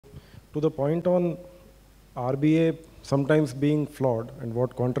To the point on RBA sometimes being flawed and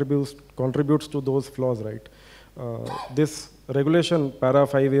what contributes to those flaws, right? This regulation, para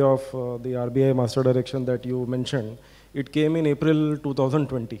 5A of the RBI master direction that you mentioned, it came in April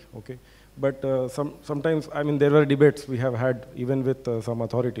 2020, okay? But sometimes, I mean, there were debates we have had even with some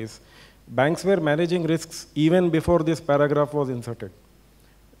authorities. Banks were managing risks even before this paragraph was inserted.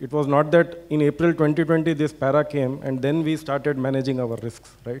 It was not that in April 2020 this para came and then we started managing our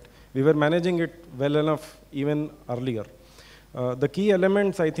risks, right? We were managing it well enough even earlier. The key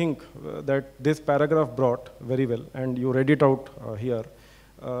elements, I think, that this paragraph brought very well, and you read it out here,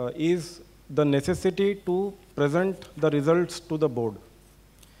 is the necessity to present the results to the board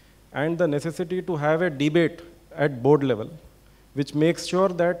and the necessity to have a debate at board level, which makes sure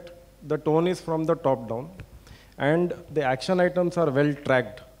that the tone is from the top down and the action items are well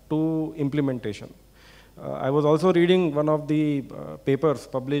tracked to implementation. I was also reading one of the papers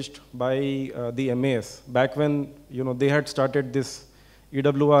published by the MAS back when they had started this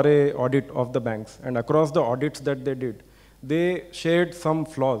EWRA audit of the banks, and across the audits that they did, they shared some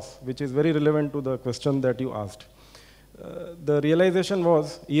flaws, which is very relevant to the question that you asked. The realization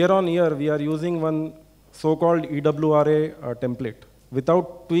was, year on year, we are using one so-called EWRA template.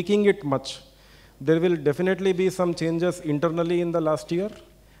 Without tweaking it much, there will definitely be some changes internally in the last year,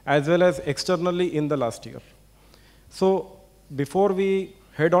 as well as externally in the last year. So before we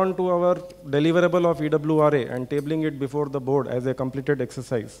head on to our deliverable of EWRA and tabling it before the board as a completed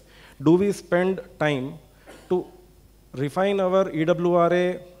exercise, do we spend time to refine our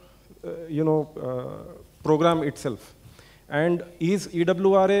EWRA program itself? And is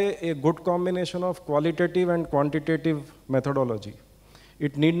EWRA a good combination of qualitative and quantitative methodology?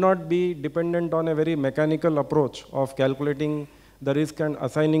 It need not be dependent on a very mechanical approach of calculating the risk and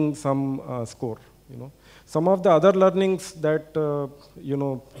assigning some score. Some of the other learnings that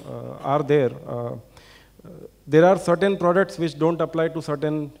are there. There are certain products which don't apply to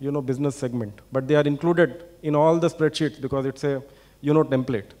certain business segment, but they are included in all the spreadsheets because it's a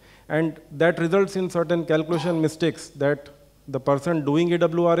template, and that results in certain calculation mistakes that the person doing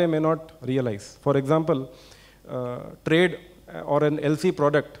EWRA may not realize. For example, trade or an LC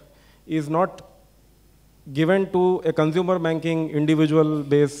product is not given to a consumer banking individual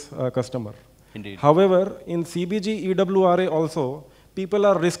base customer. Indeed. However, in CBG EWRA also, people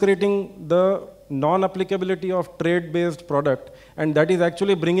are risk rating the non-applicability of trade-based product, and that is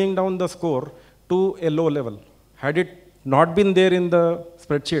actually bringing down the score to a low level. Had it not been there in the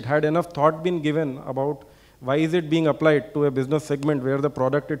spreadsheet, had enough thought been given about why is it being applied to a business segment where the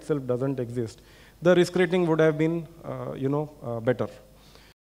product itself doesn't exist, the risk rating would have been better.